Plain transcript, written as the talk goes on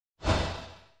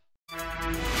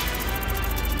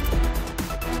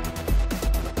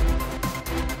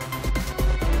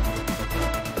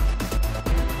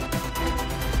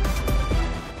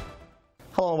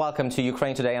Hello and welcome to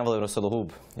Ukraine Today. I'm Vladimir Solokhub.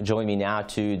 Join me now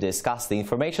to discuss the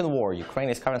information war Ukraine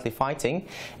is currently fighting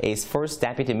is First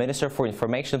Deputy Minister for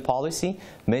Information Policy,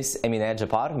 Ms. Emine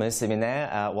Dzheppar. Ms.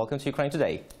 Emine, welcome to Ukraine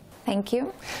Today. Thank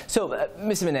you. So,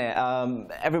 Ms. Emine,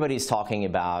 everybody is talking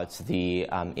about the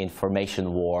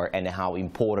information war and how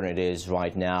important it is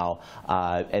right now.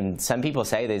 And some people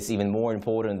say that it's even more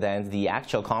important than the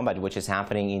actual combat which is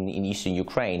happening in eastern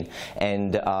Ukraine.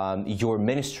 And your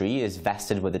ministry is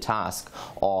vested with the task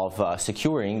of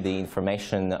securing the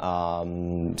information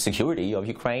security of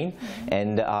Ukraine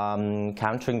and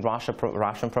countering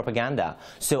Russian propaganda.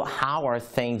 So how are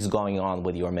things going on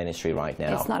with your ministry right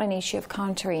now? It's not an issue of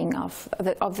countering of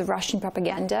the Russian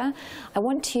propaganda. I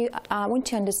want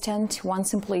to understand one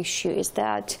simple issue is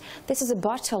that this is a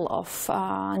battle of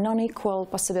non-equal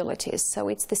possibilities. So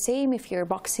it's the same if you're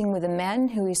boxing with a man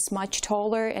who is much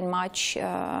taller and much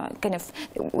kind of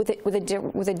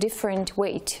with a different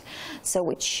weight. So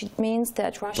which means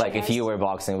that Russia. Like if you were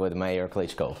boxing with Mayor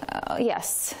Klitschko.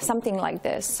 Yes, something like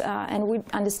this. And we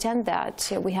understand that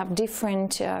we have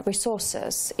different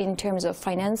resources in terms of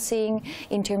financing,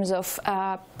 in terms of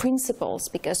principles,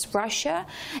 because Russia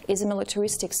is a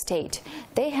militaristic state.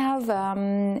 They have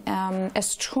a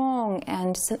strong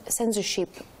and censorship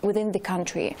within the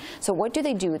country. So what do?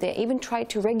 They even try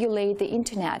to regulate the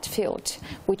internet field,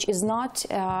 which is not,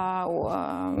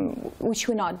 which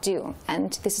we not do.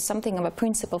 And this is something of a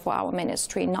principle for our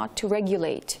ministry, not to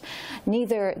regulate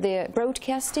neither the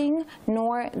broadcasting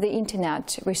nor the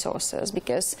internet resources,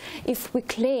 because if we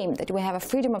claim that we have a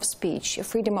freedom of speech, a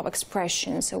freedom of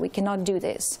expression, so we cannot do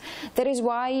this. That is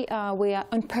why we are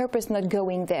on purpose not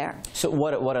going there. So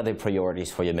what are the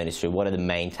priorities for your ministry? What are the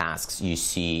main tasks you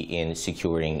see in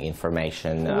securing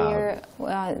information?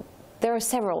 There are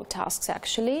several tasks,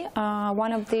 actually.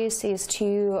 One of these is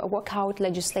to work out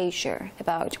legislation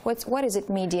about what is it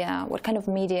media, what kind of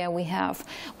media we have,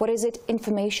 what is it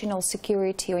informational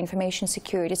security or information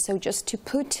security. So just to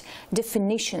put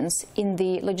definitions in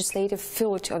the legislative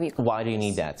field of Ukraine. Why do you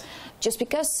need that? Just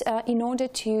because in order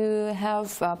to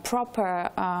have a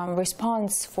proper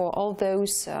response for all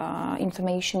those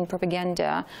information,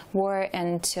 propaganda, war,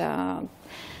 and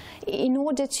in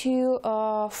order to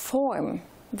form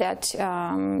that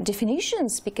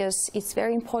definitions, because it's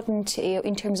very important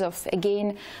in terms of,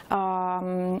 again,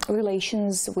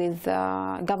 relations with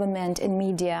government and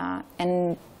media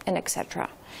and etc.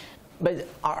 But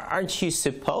aren't you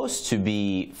supposed to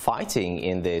be fighting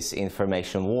in this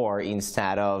information war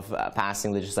instead of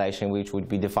passing legislation which would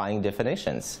be defining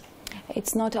definitions?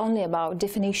 It's not only about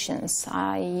definitions.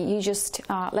 You just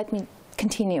let me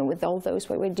continue with all those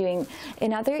what we're doing.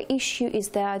 Another issue is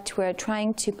that we're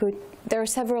trying to put. There are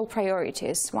several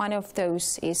priorities. One of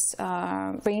those is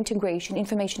reintegration,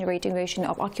 information reintegration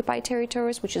of occupied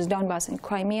territories, which is Donbass and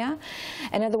Crimea.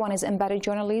 Another one is embedded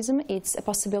journalism. It's a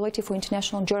possibility for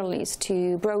international journalists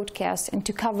to broadcast and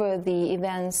to cover the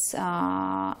events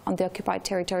on the occupied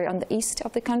territory on the east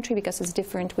of the country, because it's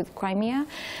different with Crimea.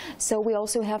 So we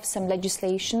also have some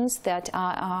legislations that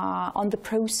are on the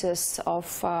process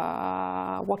of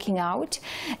working out,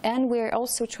 and we're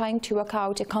also trying to work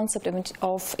out a concept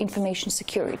of information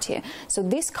security. So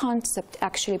this concept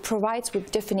actually provides with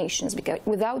definitions, because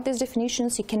without these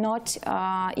definitions you cannot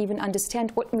even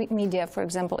understand what media, for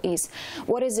example, is.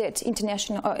 What is it,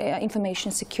 international information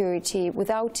security?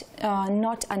 Without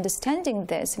not understanding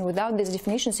this and without these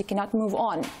definitions, you cannot move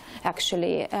on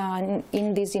actually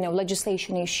in this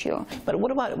legislation issue. But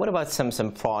what about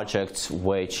some projects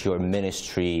which your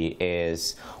ministry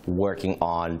is working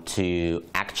on to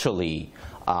actually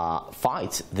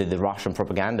fight the Russian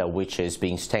propaganda which is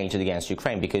being staged against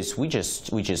Ukraine? Because we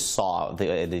just saw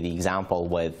the example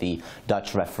with the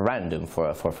Dutch referendum,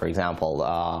 for example.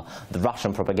 The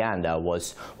Russian propaganda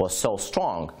was so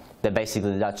strong that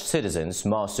basically the Dutch citizens,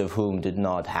 most of whom did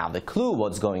not have the clue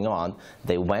what's going on,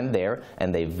 they went there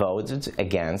and they voted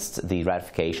against the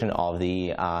ratification of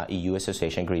the EU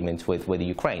association agreement with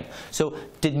Ukraine. So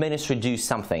did ministry do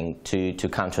something to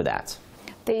counter that?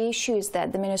 The issue is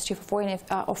that the Ministry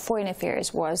of Foreign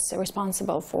Affairs was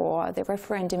responsible for the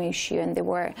referendum issue, and they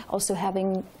were also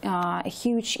having a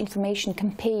huge information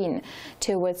campaign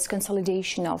towards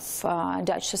consolidation of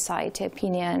Dutch society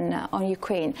opinion on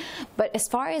Ukraine. But as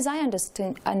far as I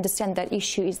understand that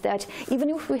issue is that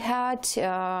even if we had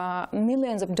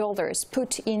millions of dollars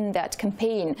put in that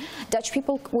campaign, Dutch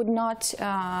people would not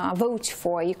vote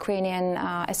for Ukrainian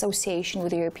association with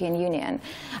the European Union.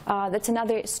 That's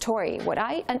another story. What I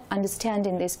I understand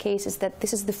in this case is that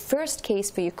this is the first case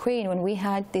for Ukraine when we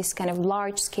had this kind of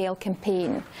large-scale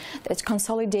campaign that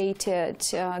consolidated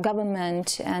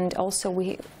government, and also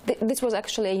this was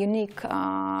actually a unique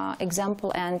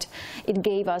example, and it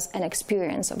gave us an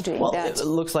experience of doing that. It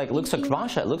looks like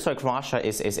Russia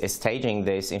is staging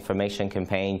this information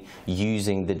campaign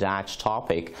using the Dutch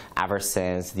topic ever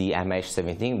since the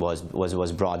MH17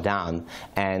 was brought down,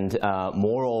 and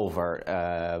moreover,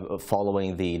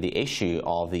 following the issue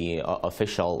of the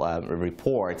official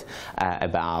report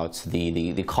about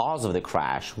the cause of the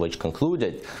crash, which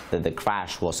concluded that the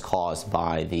crash was caused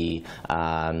by the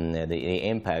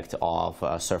impact of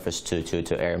a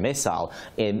surface-to-air missile.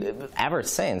 Ever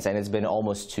since, and it's been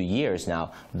almost 2 years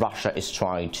now, Russia is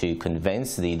trying to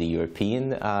convince the European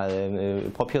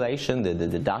population,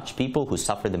 the Dutch people who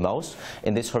suffered the most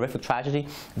in this horrific tragedy,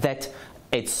 that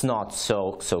it's not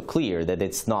so clear, that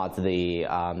it's not the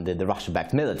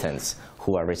Russia-backed militants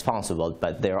who are responsible,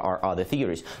 but there are other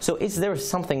theories. So is there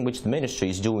something which the ministry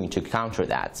is doing to counter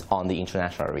that on the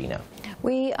international arena?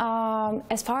 We,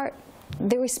 as far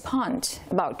the response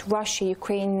about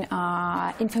Russia-Ukraine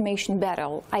information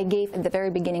battle I gave at the very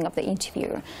beginning of the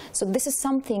interview. So this is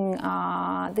something,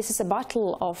 this is a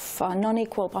battle of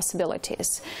non-equal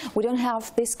possibilities. We don't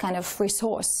have this kind of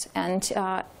resource, and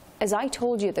as I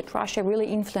told you, that Russia really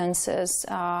influences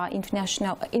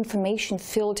international information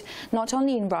field, not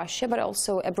only in Russia, but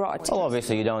also abroad. Well,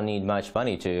 obviously, you don't need much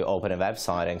money to open a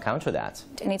website and counter that.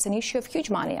 And it's an issue of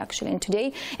huge money, actually. And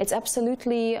today, it's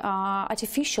absolutely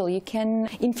artificial. You can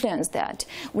influence that.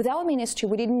 With our ministry,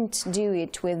 we didn't do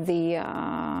it with the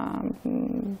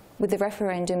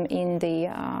referendum in the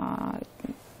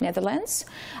Netherlands,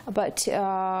 but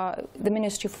the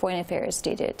Ministry of Foreign Affairs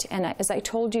did it. And as I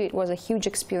told you, it was a huge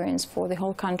experience for the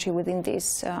whole country within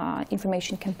this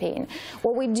information campaign.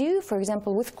 What we do, for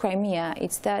example, with Crimea,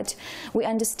 it's that we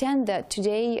understand that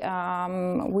today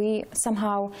we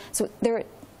somehow, so there are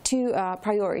two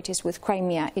priorities with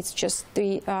Crimea. It's just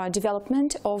the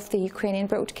development of the Ukrainian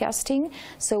broadcasting.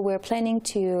 So we're planning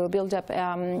to build up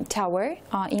a tower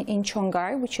in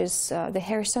Chongar, which is the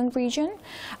Kherson region.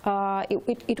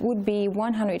 It would be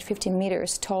 150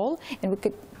 meters tall, and we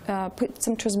could put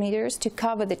some transmitters to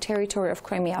cover the territory of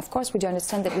Crimea. Of course, we do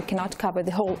understand that we cannot cover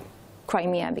the whole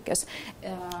Crimea because...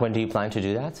 When do you plan to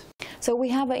do that? So we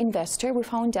have an investor. We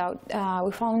found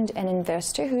an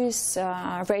investor who is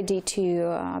ready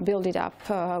to build it up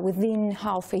within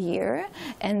half a year.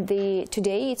 And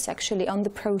today it's actually on the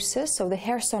process. So the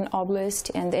Kherson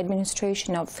Oblast and the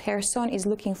administration of Kherson is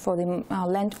looking for the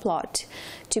land plot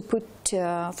to put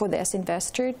for this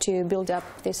investor to build up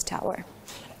this tower.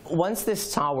 Once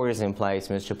this tower is in place,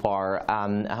 Ms. Dzheppar,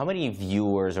 how many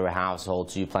viewers or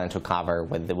households do you plan to cover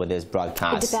with this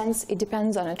broadcast? It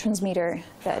depends on a transmitter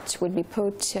that would be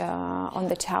put on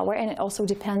the tower, and it also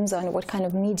depends on what kind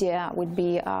of media would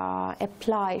be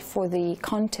applied for the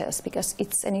contest, because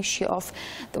it's an issue of,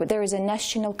 there is a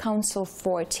National Council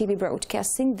for TV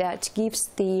Broadcasting that gives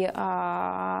the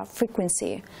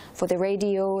frequency for the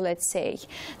radio, let's say.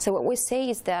 So what we say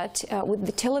is that with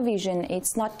the television,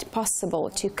 it's not possible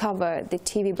to cover the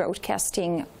TV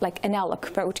broadcasting like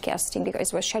analog broadcasting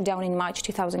because it was shut down in March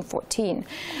 2014,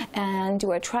 and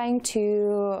we're trying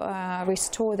to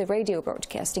restore the radio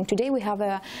broadcasting. Today we have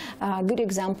a good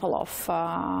example of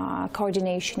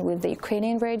coordination with the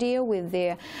Ukrainian radio, with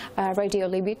the Radio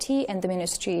Liberty and the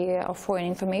Ministry of Foreign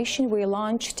Information. We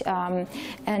launched an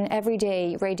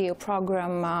everyday radio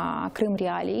program,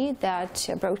 Crimean, that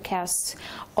broadcasts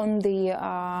on the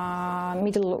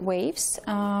middle waves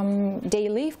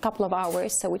daily, a couple of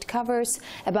hours, so it covers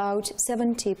about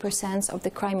 70% of the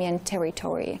Crimean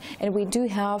territory. And we do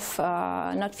have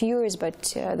not viewers,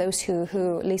 but those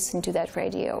who listen to that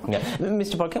radio. Yeah.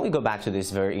 Mr. Dzheppar, can we go back to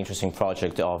this very interesting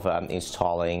project of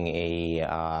installing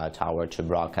a tower to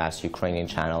broadcast Ukrainian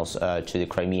channels to the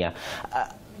Crimea?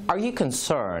 Are you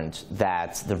concerned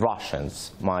that the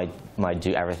Russians might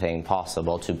do everything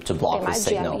possible to block the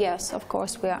signal? Yes, of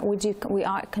course we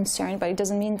are concerned, but it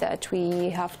doesn't mean that we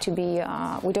have to be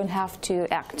we don't have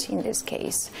to act in this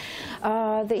case.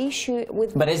 The issue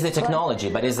with is the technology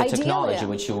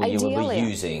which you will be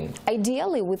using?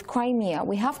 Ideally, with Crimea,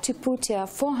 we have to put a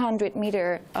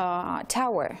 400-meter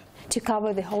tower to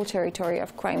cover the whole territory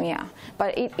of Crimea.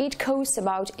 But it costs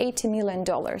about $80 million,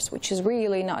 which is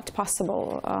really not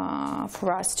possible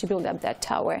for us to build up that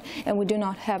tower, and we do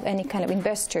not have any kind of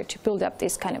investor to build up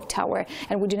this kind of tower,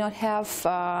 and we do not have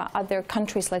other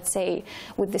countries, let's say,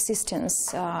 with assistance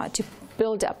to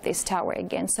build up this tower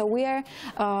again. So we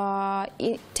are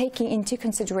taking into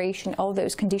consideration all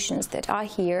those conditions that are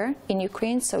here in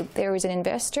Ukraine. So there is an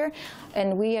investor,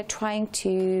 and we are trying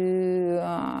to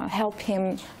help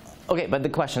him. Okay, but the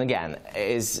question again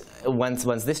is, once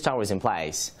this tower is in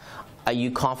place, are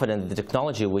you confident that the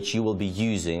technology which you will be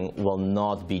using will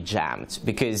not be jammed?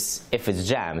 Because if it's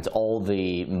jammed, all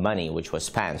the money which was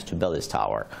spent to build this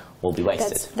tower will be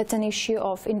wasted. That's an issue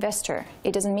of investor.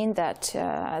 It doesn't mean that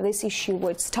this issue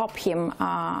would stop him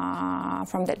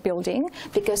from that building,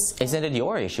 because... Isn't it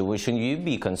your issue? Shouldn't you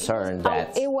be concerned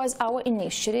that... It was our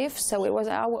initiative, so it was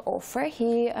our offer.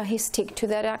 He stick to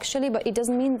that, actually, but it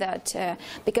doesn't mean that,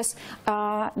 because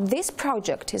this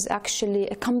project is actually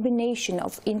a combination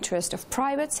of interest of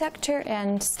private sector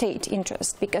and state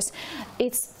interest, because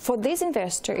it's, for this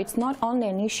investor, it's not only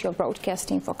an issue of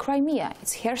broadcasting for Crimea,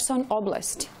 it's Kherson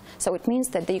Oblast. So it means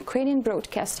that the Ukrainian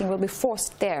broadcasting will be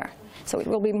forced there. So it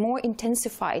will be more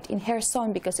intensified in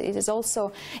Kherson, because it is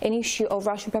also an issue of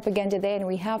Russian propaganda there, and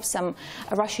we have some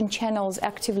Russian channels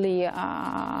actively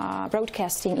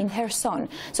broadcasting in Kherson.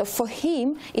 So for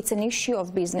him, it's an issue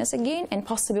of business again, and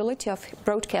possibility of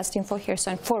broadcasting for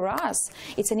Kherson. For us,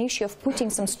 it's an issue of putting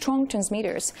some strong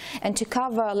transmitters and to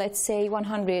cover, let's say,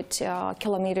 100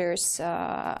 kilometers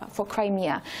for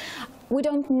Crimea. We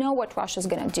don't know what Russia's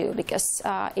going to do, because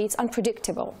it's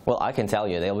unpredictable. Well, I can tell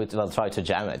you, they'll try to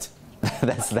jam it.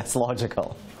 That's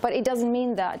logical. But it doesn't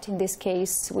mean that in this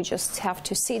case we just have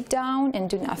to sit down and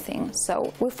do nothing.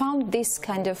 So we found this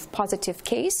kind of positive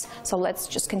case, so let's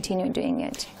just continue doing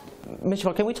it.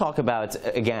 Mr. Can we talk about,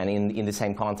 again, in the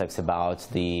same context, about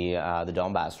the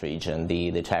Donbas region,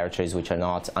 the territories which are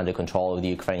not under control of the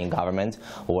Ukrainian government,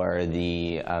 where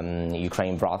the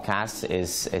Ukrainian broadcast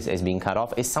is being cut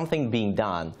off? Is something being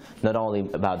done not only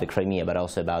about the Crimea but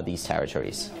also about these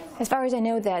territories? As far as I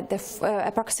know, that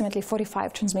approximately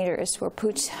 45 transmitters were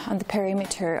put on the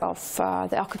perimeter of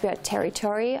the occupied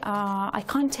territory. I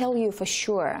can't tell you for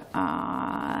sure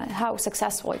how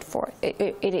successful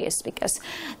it is, because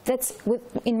that's,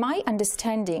 in my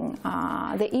understanding,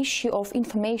 the issue of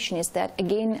information is that,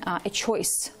 again, a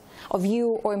choice of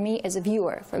you or me as a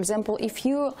viewer. For example, if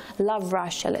you love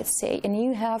Russia, let's say, and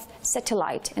you have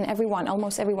satellite, and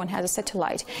almost everyone has a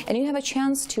satellite, and you have a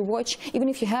chance to watch, even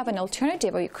if you have an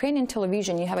alternative or Ukrainian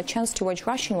television, you have a chance to watch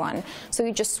Russian one. So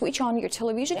you just switch on your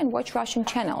television and watch Russian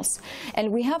channels.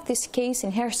 And we have this case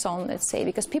in Kherson, let's say,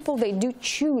 because people, they do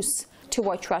choose to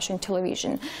watch Russian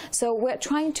television. So we're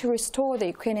trying to restore the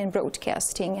Ukrainian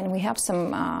broadcasting, and we have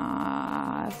some,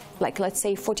 like, let's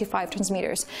say, 45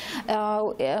 transmitters.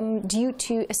 Due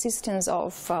to assistance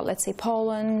of, let's say,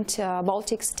 Poland,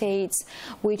 Baltic states,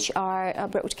 which are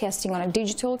broadcasting on a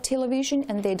digital television,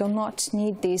 and they do not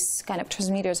need these kind of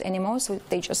transmitters anymore, so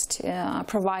they just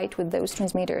provide with those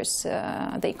transmitters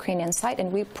the Ukrainian side,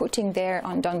 and we're putting there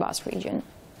on Donbas region.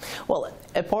 Well,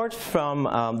 apart from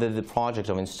the project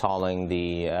of installing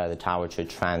the tower to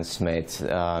transmit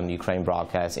Ukraine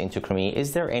broadcasts into Crimea,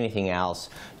 is there anything else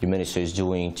the minister is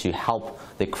doing to help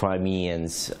the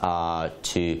Crimeans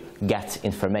to get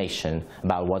information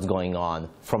about what's going on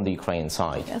from the Ukrainian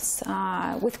side? Yes,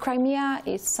 with Crimea,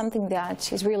 it's something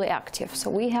that is really active.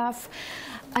 So we have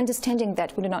understanding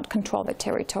that we do not control the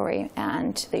territory,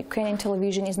 and the Ukrainian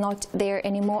television is not there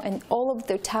anymore, and all of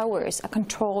the towers are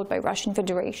controlled by Russian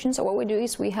Federation. So what we do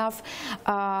is we have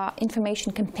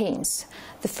information campaigns.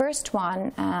 The first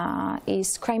one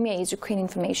is Crimea is Ukraine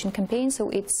Information Campaign. So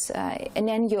it's an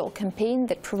annual campaign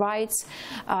that provides,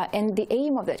 and the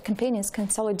aim of that campaign is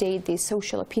consolidate the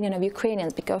social opinion of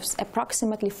Ukrainians, because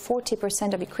approximately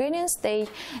 40% of Ukrainians, they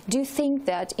do think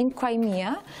that in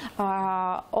Crimea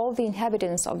all the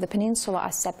inhabitants of the peninsula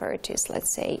are separatists,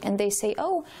 let's say, and they say,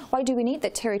 oh, why do we need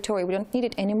that territory? We don't need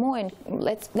it anymore, and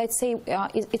let's say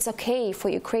it's okay for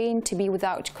Ukraine to be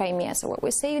without Crimea. So what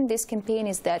we say in this campaign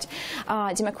is that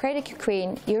democratic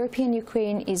Ukraine, European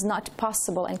Ukraine, is not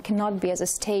possible and cannot be as a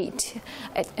state,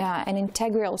 an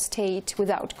integral state,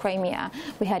 without Crimea.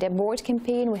 We had a board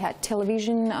campaign, we had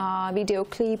television video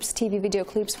clips, TV video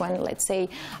clips, when, let's say,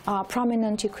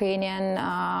 prominent Ukrainian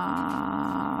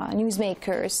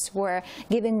newsmakers were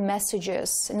giving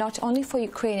messages, not only for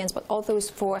Ukrainians, but also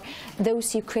for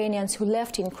those Ukrainians who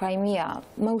left in Crimea,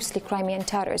 mostly Crimean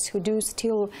Tatars, who do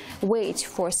still wait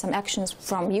for some actions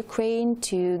from Ukraine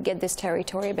to get this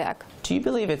territory back. Do you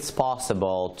believe it's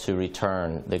possible to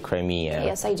return the Crimea?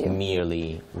 Yes, I do.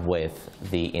 Merely with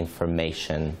the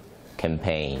information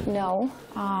campaign? No,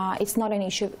 it's not an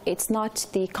issue. It's not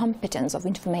the competence of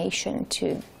information to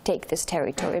take this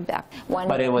territory back.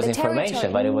 But it was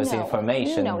information. But it was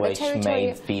information which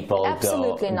made people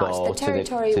absolutely not. The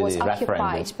territory was occupied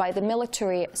referendum. by the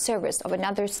military service of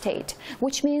another state,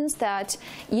 which means that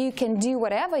you can do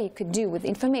whatever you could do with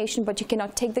information, but you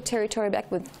cannot take the territory back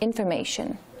with information.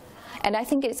 And I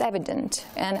think it's evident,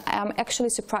 and I'm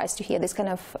actually surprised to hear this kind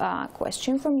of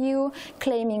question from you,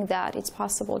 claiming that it's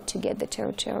possible to get the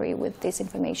territory with this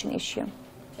information issue.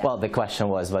 Well, the question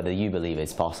was whether you believe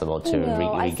it's possible to regain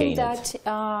it. I think that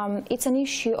it's an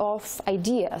issue of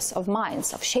ideas, of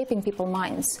minds, of shaping people's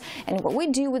minds. And what we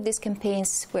do with these campaigns,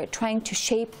 we're trying to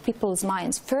shape people's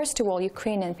minds. First of all,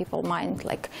 Ukrainian people's mind,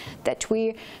 like that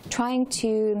we're trying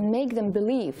to make them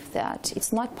believe that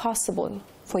it's not possible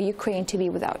for Ukraine to be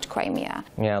without Crimea.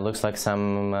 Yeah, it looks like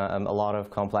a lot of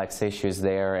complex issues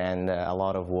there, and a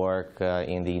lot of work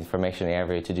in the information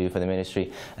area to do for the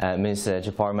ministry. Ms.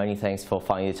 Dzheppar, many thanks for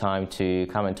finding the time to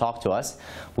come and talk to us.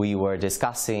 We were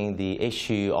discussing the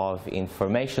issue of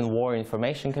information war,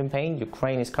 information campaign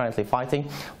Ukraine is currently fighting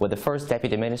with the first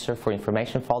Deputy Minister for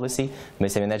Information Policy,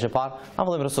 Ms. Emine Dzheppar. I'm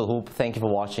Vladimir Sulhub. Thank you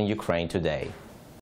for watching Ukraine Today.